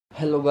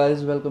Hello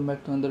guys, welcome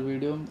back to another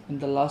video. In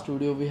the last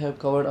video we have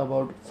covered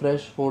about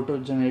fresh water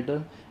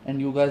generator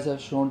and you guys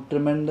have shown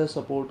tremendous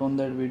support on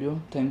that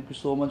video. Thank you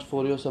so much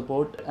for your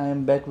support. I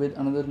am back with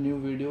another new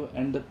video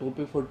and the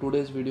topic for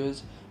today's video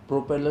is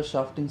propeller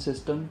shafting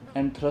system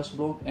and thrust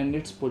block and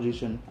its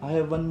position. I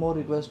have one more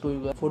request to you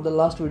guys. For the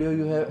last video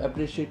you have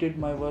appreciated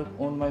my work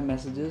on my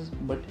messages,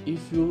 but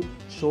if you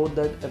show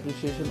that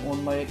appreciation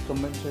on my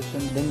comment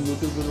section, then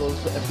YouTube will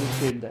also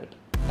appreciate that.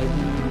 I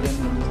think you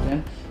can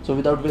understand. So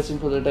without wasting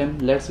further time,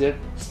 let's get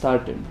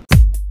started.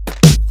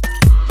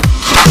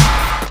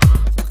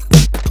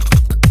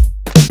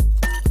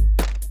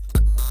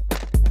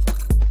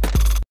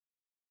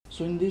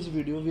 So in this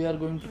video we are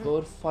going to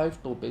cover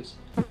 5 topics.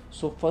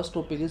 So first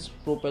topic is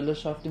propeller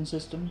shafting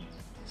system.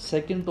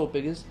 Second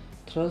topic is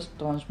thrust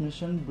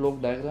transmission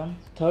block diagram.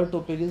 Third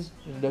topic is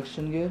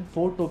reduction gear.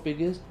 Fourth topic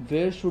is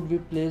where should we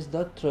place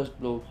the thrust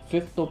block.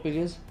 Fifth topic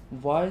is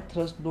why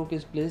thrust block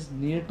is placed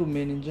near to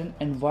main engine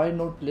and why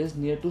not placed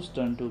near to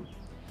stern tube.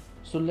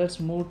 So let's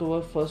move to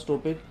our first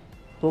topic,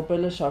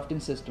 propeller shafting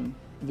system.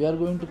 We are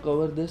going to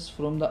cover this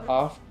from the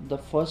aft. The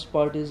first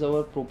part is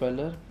our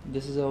propeller.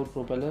 This is our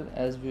propeller,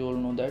 as we all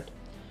know that.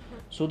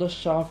 So the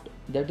shaft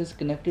that is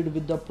connected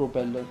with the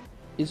propeller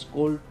is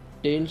called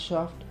tail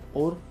shaft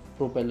or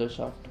propeller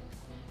shaft,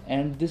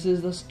 and this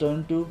is the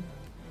stern tube.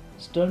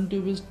 Stern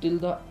tube is till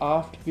the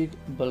aft peak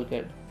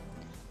bulkhead.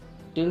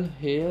 Till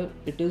here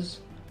it is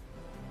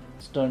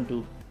stern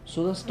tube.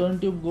 So the stern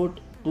tube got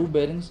 2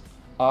 bearings,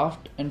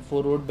 aft and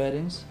forward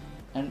bearings,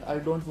 and I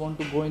don't want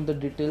to go in the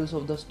details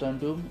of the stern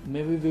tube.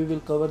 Maybe we will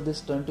cover this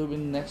stern tube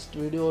in next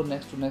video or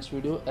next to next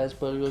video as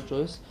per your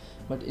choice,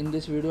 but in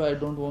this video I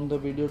don't want the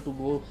video to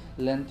go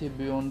lengthy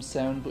beyond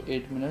 7 to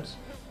 8 minutes.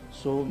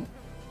 So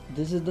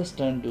this is the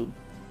stern tube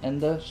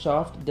and the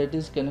shaft that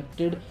is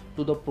connected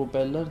to the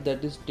propeller,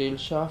 that is tail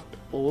shaft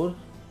or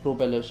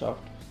propeller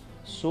shaft.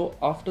 So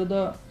after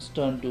the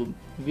stern tube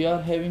we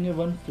are having a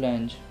one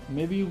flange.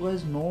 Maybe you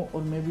guys know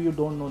or maybe you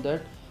don't know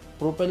that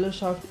propeller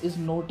shaft is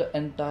not the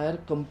entire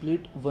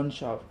complete one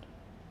shaft.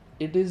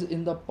 It is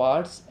in the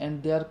parts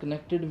and they are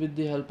connected with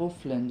the help of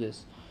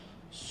flanges.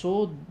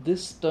 So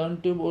this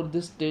stern tube or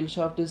this tail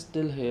shaft is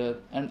still here,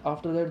 and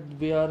after that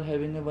we are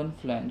having a one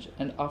flange,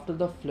 and after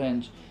the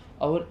flange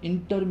our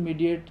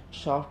intermediate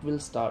shaft will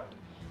start.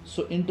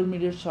 So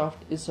intermediate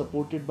shaft is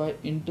supported by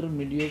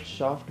intermediate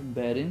shaft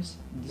bearings.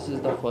 This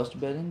is the first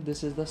bearing,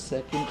 this is the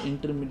second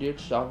intermediate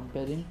shaft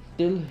bearing.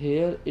 Till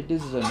here it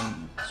is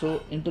running.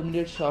 So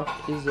intermediate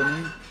shaft is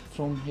running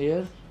from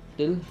here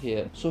till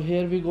here. So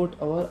here we got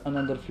our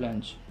another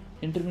flange.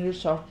 Intermediate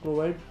shaft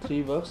provide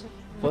 3 works.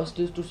 First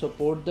is to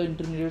support the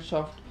intermediate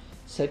shaft,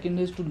 second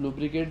is to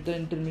lubricate the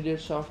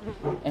intermediate shaft,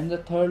 and the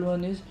third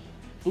one is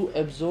to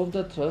absorb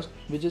the thrust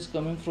which is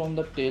coming from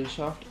the tail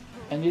shaft,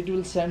 and it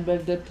will send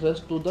back that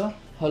thrust to the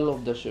hull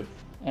of the ship.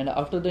 And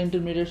after the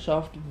intermediate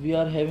shaft we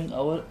are having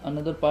our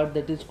another part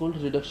that is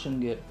called reduction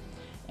gear,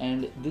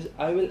 and this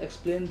I will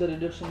explain the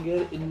reduction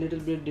gear in little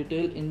bit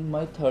detail in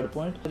my third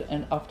point.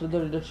 And after the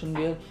reduction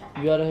gear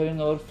we are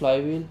having our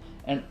flywheel,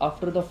 and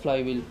after the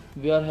flywheel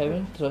we are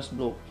having thrust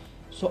block.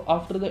 So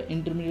after the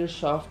intermediate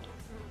shaft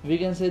we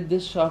can say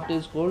this shaft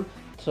is called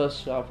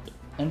thrust shaft,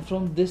 and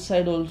from this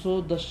side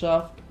also the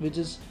shaft which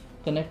is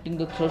connecting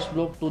the thrust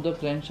block to the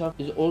crankshaft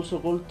is also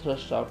called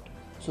thrust shaft.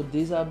 So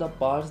these are the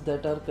parts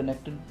that are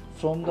connected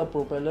from the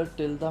propeller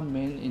till the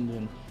main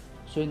engine.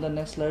 So in the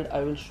next slide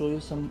I will show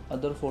you some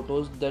other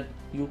photos that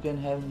you can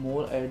have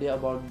more idea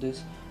about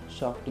this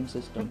shafting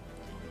system.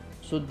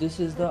 So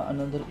this is the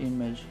another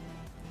image.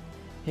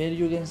 Here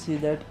you can see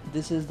that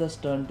this is the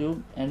stern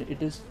tube and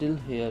it is still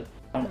here,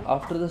 and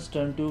after the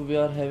stern tube we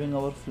are having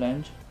our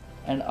flange,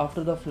 and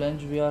after the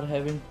flange we are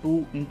having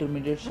 2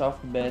 intermediate shaft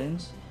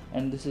bearings,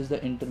 and this is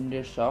the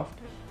intermediate shaft,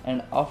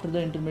 and after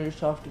the intermediate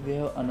shaft we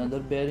have another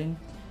bearing,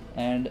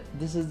 and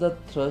this is the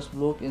thrust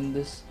block. In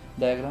this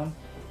diagram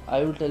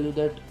I will tell you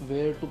that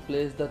where to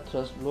place the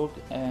thrust block,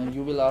 and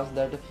you will ask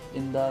that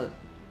in the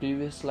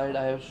previous slide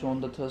I have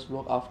shown the thrust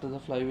block after the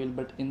flywheel,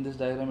 but in this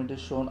diagram it is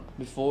shown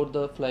before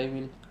the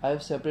flywheel. I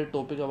have separate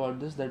topic about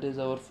this, that is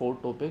our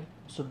 4th topic,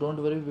 so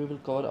don't worry, we will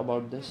cover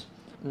about this.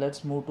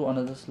 Let's move to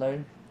another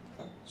slide.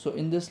 So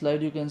in this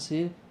slide you can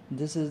see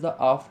this is the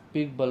aft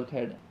peak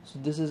bulkhead. So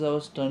this is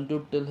our stern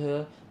tube till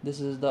here, this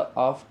is the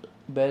aft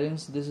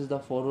bearings, this is the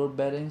forward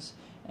bearings,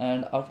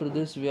 and after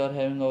this we are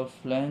having our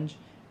flange.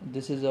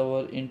 This is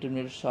our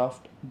intermediate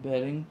shaft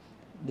bearing,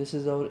 this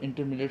is our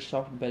intermediate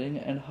shaft bearing,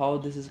 and how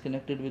this is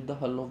connected with the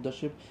hull of the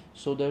ship,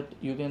 so that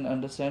you can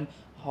understand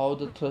how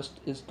the thrust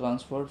is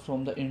transferred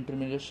from the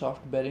intermediate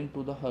shaft bearing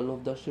to the hull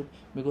of the ship,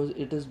 because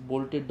it is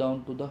bolted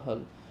down to the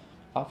hull.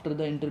 After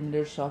the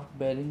intermediate shaft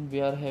bearing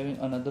we are having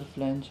another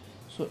flange.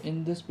 So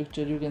in this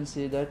picture you can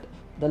see that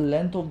the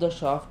length of the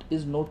shaft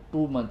is not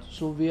too much,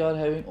 so we are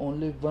having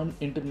only one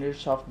intermediate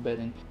shaft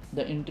bearing.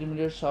 The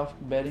intermediate shaft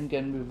bearing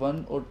can be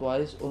 1 or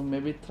twice or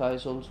maybe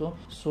thrice also,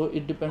 so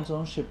it depends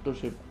on ship to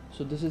ship.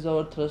 So this is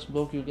our thrust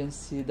block, you can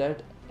see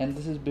that, and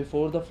this is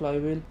before the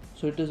flywheel,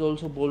 so it is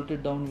also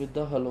bolted down with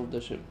the hull of the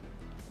ship.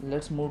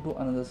 Let's move to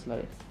another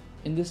slide.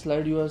 In this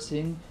slide you are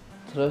seeing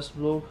thrust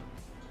block,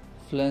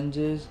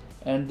 flanges,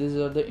 and these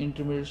are the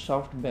intermediate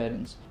shaft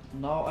bearings.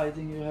 Now I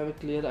think you have a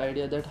clear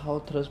idea that how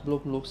thrust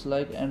block looks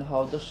like and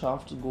how the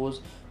shaft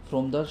goes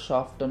from the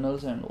shaft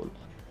tunnels and all.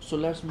 So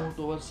let's move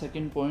to our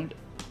second point,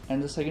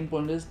 and the second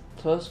point is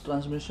thrust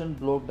transmission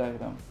block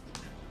diagram.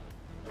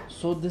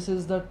 So this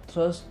is the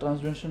thrust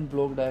transmission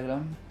block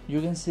diagram.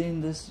 You can see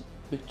in this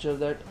picture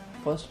that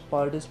first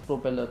part is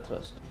propeller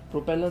thrust.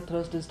 Propeller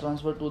thrust is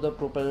transferred to the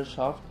propeller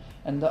shaft,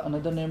 and the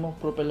another name of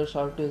propeller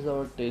shaft is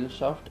our tail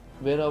shaft,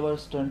 where our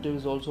stern tube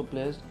is also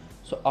placed.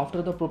 So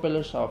after the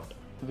propeller shaft,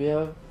 we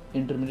have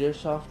intermediate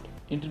shaft.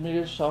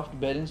 Intermediate shaft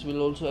bearings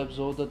will also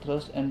absorb the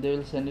thrust and they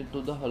will send it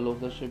to the hull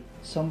of the ship.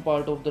 Some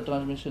part of the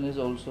transmission is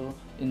also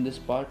in this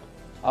part.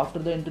 After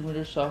the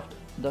intermediate shaft,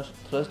 the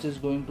thrust is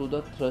going to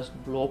the thrust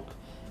block,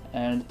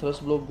 and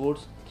thrust block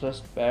goes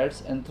thrust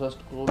pads and thrust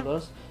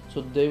rollers.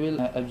 So they will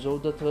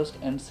absorb the thrust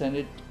and send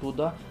it to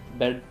the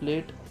bed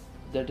plate,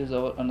 that is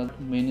our another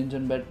main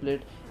engine bed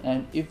plate.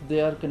 And if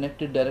they are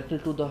connected directly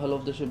to the hull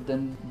of the ship,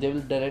 then they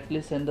will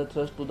directly send the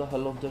thrust to the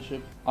hull of the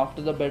ship.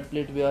 After the bed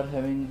plate, we are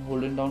having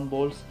holding down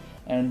bolts,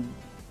 and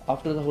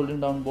after the holding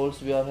down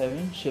bolts, we are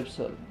having ship's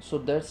hull. So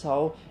that's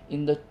how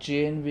in the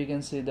chain we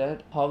can see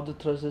that how the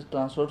thrust is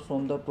transferred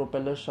from the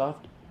propeller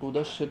shaft to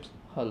the ship's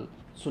hull.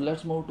 So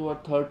let's move to our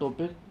third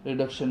topic,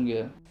 reduction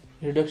gear.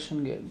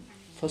 Reduction gear.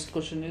 First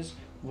question is,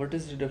 what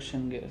is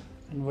reduction gear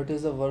and what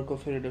is the work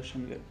of a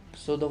reduction gear?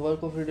 So the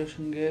work of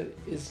reduction gear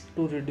is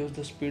to reduce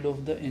the speed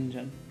of the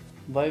engine.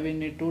 Why we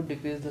need to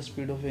decrease the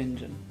speed of the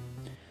engine?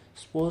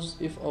 Suppose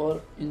if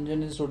our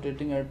engine is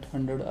rotating at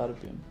 100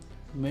 rpm,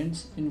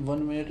 means in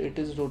 1 minute it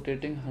is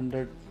rotating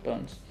 100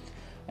 turns,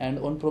 and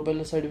on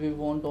propeller side we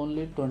want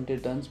only 20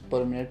 turns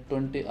per minute,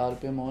 20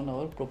 rpm on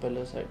our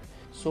propeller side.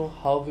 So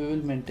how we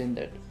will maintain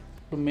that?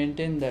 To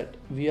maintain that,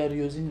 we are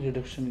using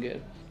reduction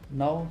gear.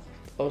 Now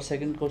our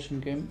second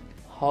question came,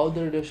 how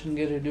the reduction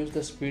gear reduce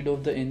the speed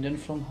of the engine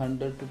from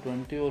 100 to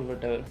 20 or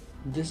whatever.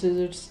 This is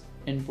its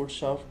input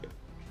shaft,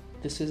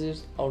 this is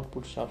its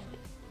output shaft.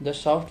 The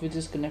shaft which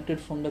is connected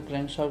from the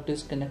crankshaft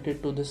is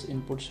connected to this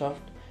input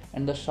shaft,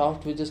 and the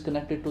shaft which is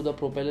connected to the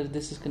propeller,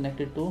 this is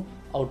connected to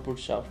output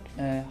shaft.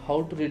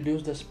 How to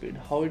reduce the speed?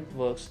 How it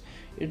works?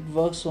 It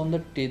works on the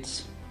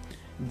teeths.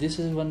 This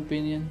is one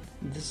pinion,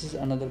 this is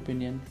another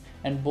pinion,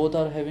 and both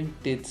are having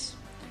teeths,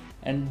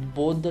 and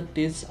both the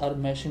teeths are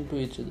meshing to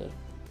each other.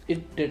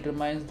 It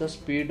determines the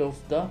speed of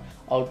the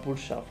output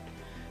shaft.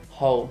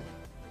 How?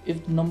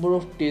 If number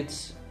of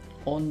teeths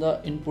on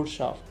the input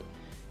shaft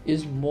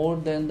is more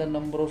than the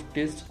number of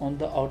teeths on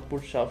the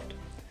output shaft,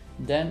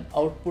 then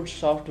output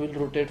shaft will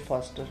rotate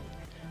faster.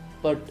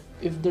 But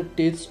if the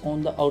teeths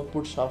on the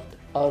output shaft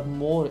are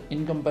more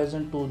in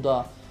comparison to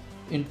the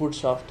input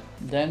shaft,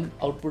 then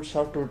output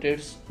shaft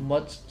rotates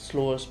much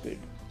slower speed.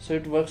 So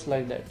it works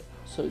like that.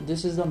 So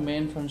this is the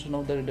main function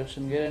of the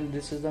reduction gear, and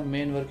this is the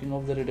main working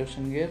of the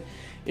reduction gear.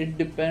 It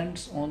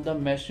depends on the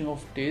meshing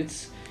of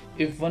teeths.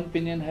 If one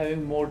pinion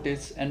having more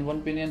teeths and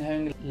one pinion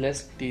having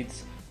less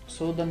teeths,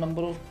 so the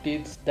number of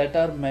teeths that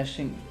are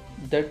meshing,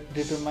 that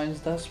determines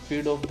the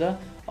speed of the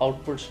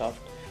output shaft.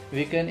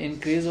 We can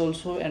increase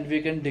also and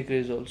we can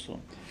decrease also.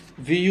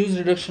 We use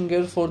reduction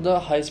gear for the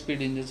high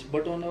speed engines,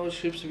 but on our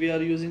ships we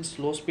are using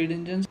slow speed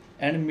engines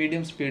and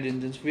medium speed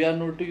engines. We are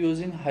not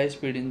using high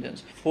speed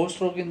engines.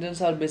 4-stroke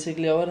engines are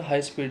basically our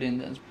high speed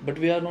engines, but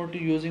we are not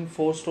using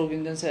 4-stroke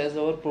engines as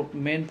our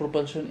main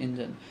propulsion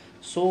engine.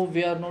 So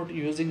we are not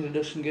using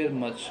reduction gear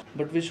much,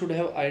 but we should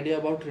have idea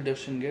about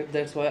reduction gear.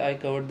 That's why I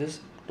covered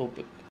this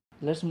topic.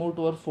 Let's move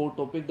to our fourth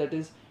topic, that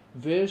is,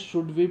 where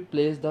should we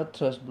place the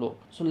thrust block?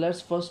 So let's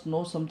first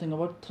know something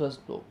about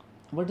thrust block.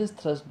 What is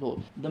thrust block?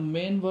 The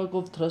main work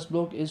of thrust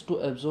block is to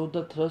absorb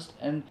the thrust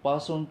and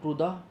pass on to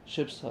the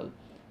ship's hull.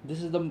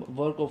 This is the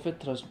work of a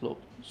thrust block.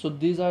 So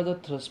these are the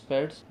thrust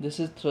pads, this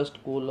is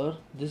thrust collar,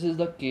 this is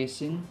the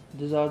casing,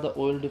 these are the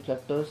oil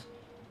deflectors,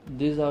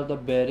 these are the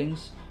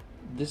bearings,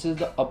 this is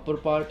the upper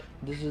part,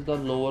 this is the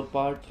lower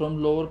part.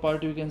 From lower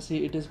part you can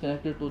see it is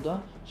connected to the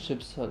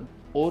ship's hull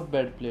or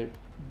bed plate.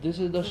 This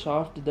is the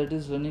shaft that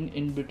is running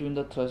in between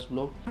the thrust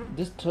block.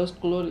 This thrust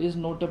collar is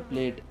not a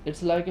plate,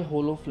 it's like a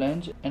hollow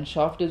flange, and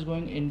shaft is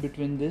going in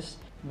between this.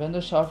 When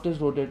the shaft is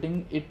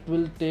rotating, it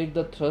will take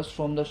the thrust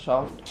from the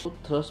shaft. So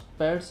thrust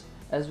pads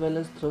as well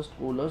as thrust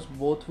collars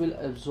both will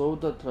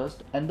absorb the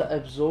thrust, and the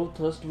absorbed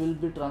thrust will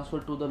be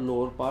transferred to the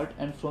lower part,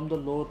 and from the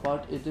lower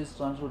part it is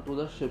transferred to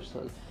the ship's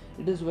hull.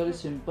 It is very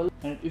simple,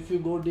 and if you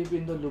go deep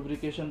in the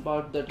lubrication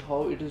part, that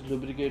how it is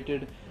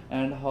lubricated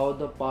and how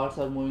the parts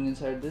are moving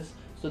inside this,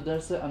 so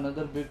that's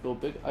another big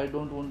topic. I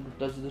don't want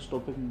to touch this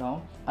topic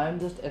now. I am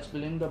just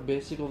explaining the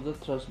basic of the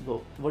thrust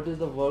block. What is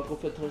the work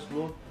of a thrust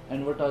block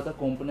and what are the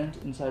components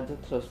inside the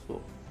thrust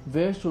block?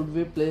 Where should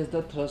we place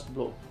the thrust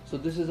block? So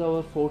this is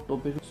our fourth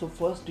topic. So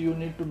first you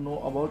need to know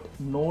about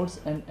nodes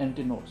and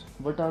antinodes.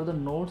 What are the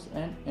nodes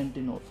and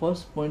antinodes?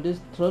 First point is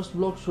thrust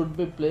block should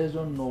be placed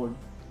on node.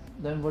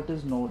 Then what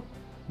is node?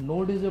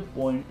 Node is a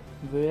point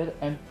where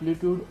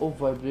amplitude of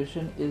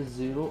vibration is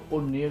 0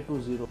 or near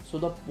to 0. So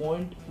the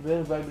point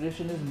where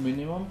vibration is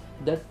minimum,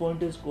 that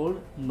point is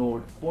called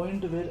node.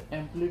 Point where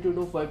amplitude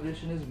of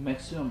vibration is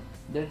maximum,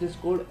 that is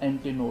called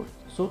antinode.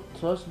 So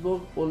thrust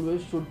block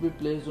always should be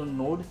placed on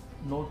node,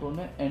 not on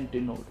an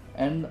antinode.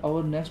 And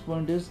our next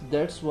point is,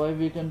 that's why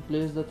we can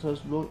place the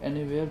thrust block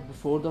anywhere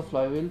before the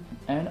flywheel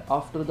and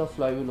after the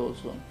flywheel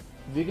also.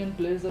 We can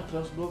place the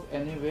thrust block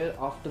anywhere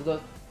after the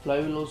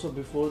flywheel also,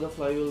 before the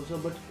flywheel also,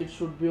 but it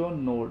should be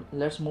on node.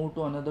 Let's move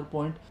to another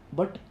point.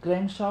 But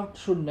crankshaft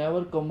should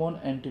never come on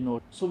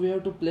antinode. So we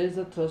have to place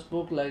the thrust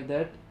block like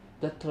that.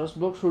 The thrust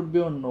block should be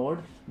on node,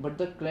 but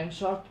the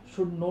crankshaft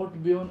should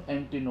not be on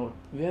antinode.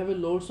 We have a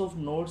lots of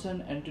nodes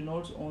and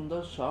antinodes on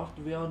the shaft.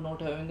 We are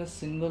not having a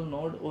single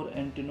node or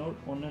antinode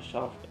on a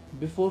shaft.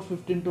 Before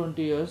 15-20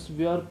 years,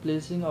 we are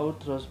placing our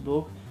thrust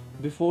block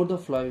before the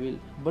flywheel,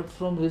 but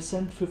from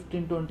recent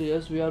 15-20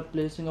 years we are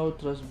placing our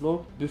thrust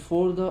block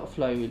before the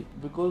flywheel.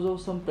 Because of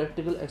some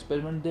practical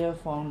experiment, they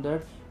have found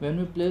that when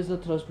we place the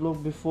thrust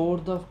block before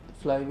the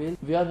flywheel,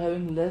 we are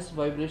having less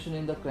vibration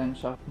in the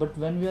crankshaft, but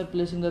when we are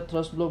placing the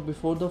thrust block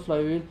before the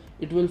flywheel,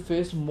 it will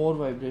face more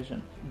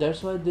vibration.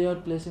 That's why they are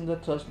placing the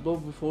thrust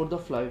block before the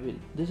flywheel.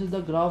 This is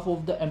the graph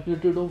of the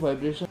amplitude of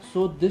vibration.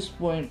 So this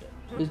point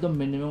is the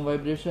minimum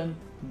vibration,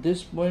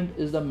 this point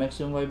is the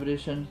maximum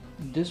vibration,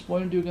 this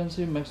point you can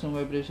see maximum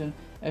vibration.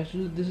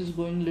 Actually this is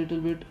going little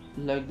bit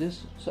like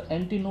this. So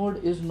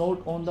antinode is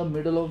not on the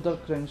middle of the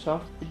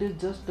crankshaft, it is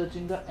just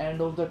touching the end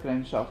of the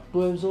crankshaft.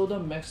 To absorb the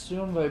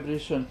maximum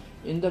vibration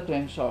in the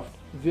crankshaft,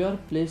 we are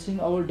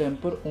placing our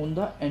damper on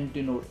the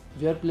antinode.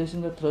 We are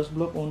placing the thrust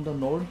block on the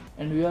node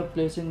and we are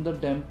placing the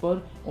damper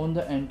on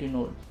the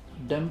antinode.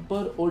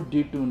 Damper or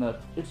detuner,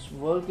 its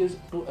work is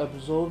to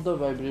absorb the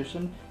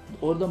vibration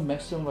or the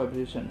maximum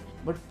vibration,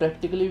 but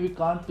practically we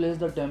can't place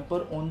the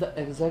damper on the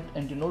exact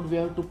antinode. We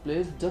have to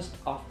place just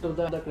after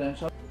the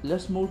crankshaft.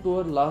 Let's move to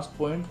our last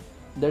point,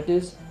 that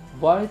is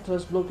why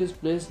thrust block is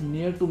placed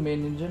near to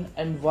main engine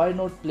and why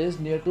not placed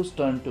near to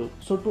stern tube.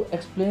 So to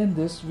explain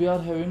this, we are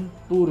having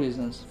two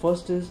reasons.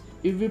 First is,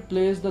 if we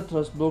place the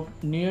thrust block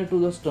near to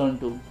the stern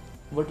tube,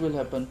 what will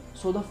happen?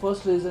 So the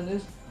first reason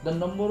is, the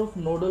number of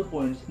nodal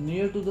points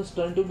near to the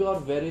stern tube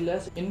are very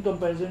less in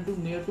comparison to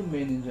near to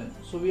main engine.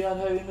 So we are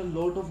having a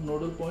lot of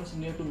nodal points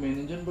near to main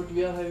engine, but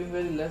we are having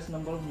very less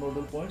number of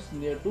nodal points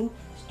near to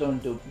stern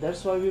tube.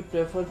 That's why we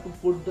prefer to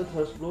put the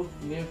thrust block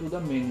near to the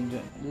main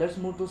engine. Let's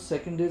move to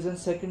second reason.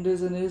 Second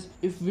reason is,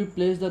 if we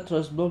place the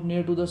thrust block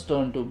near to the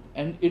stern tube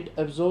and it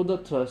absorbs the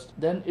thrust,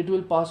 then it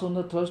will pass on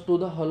the thrust to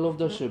the hull of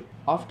the ship.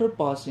 After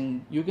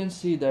passing, you can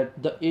see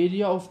that the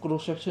area of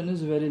cross section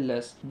is very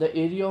less. The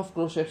area of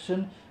cross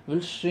section will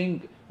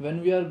shrink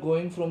when we are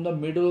going from the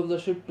middle of the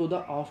ship to the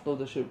aft of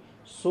the ship.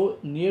 So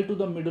near to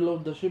the middle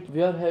of the ship,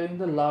 we are having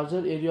the larger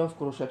area of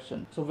cross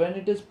section. So when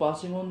it is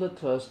passing on the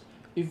thrust,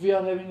 if we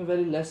are having a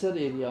very lesser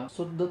area,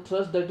 so the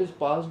thrust that is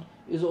passed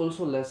is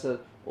also lesser,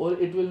 or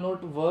it will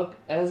not work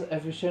as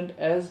efficient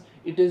as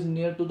it is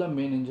near to the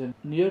main engine.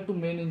 Near to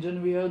main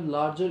engine, we have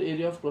larger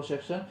area of cross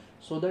section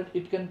so that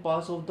it can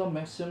pass off the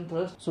maximum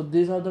thrust. So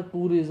these are the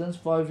two reasons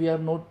why we are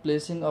not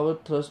placing our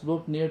thrust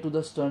block near to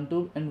the stern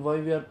tube and why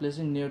we are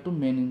placing near to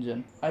main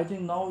engine. I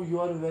think now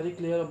you are very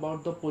clear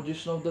about the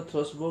position of the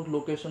thrust block,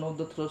 location of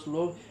the thrust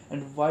block,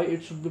 and why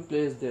it should be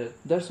placed there.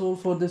 That's all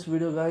for this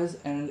video guys,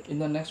 and in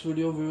the next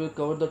video we will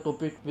cover the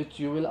topic which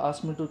you will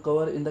ask me to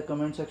cover in the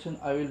comment section.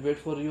 I will wait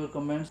for your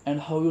comments, and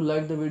how you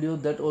like the video,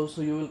 that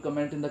also you will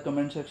comment in the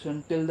comment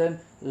section. Till then,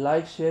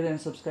 like, share and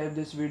subscribe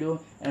this video,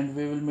 and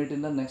we will meet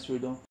in the next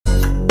video.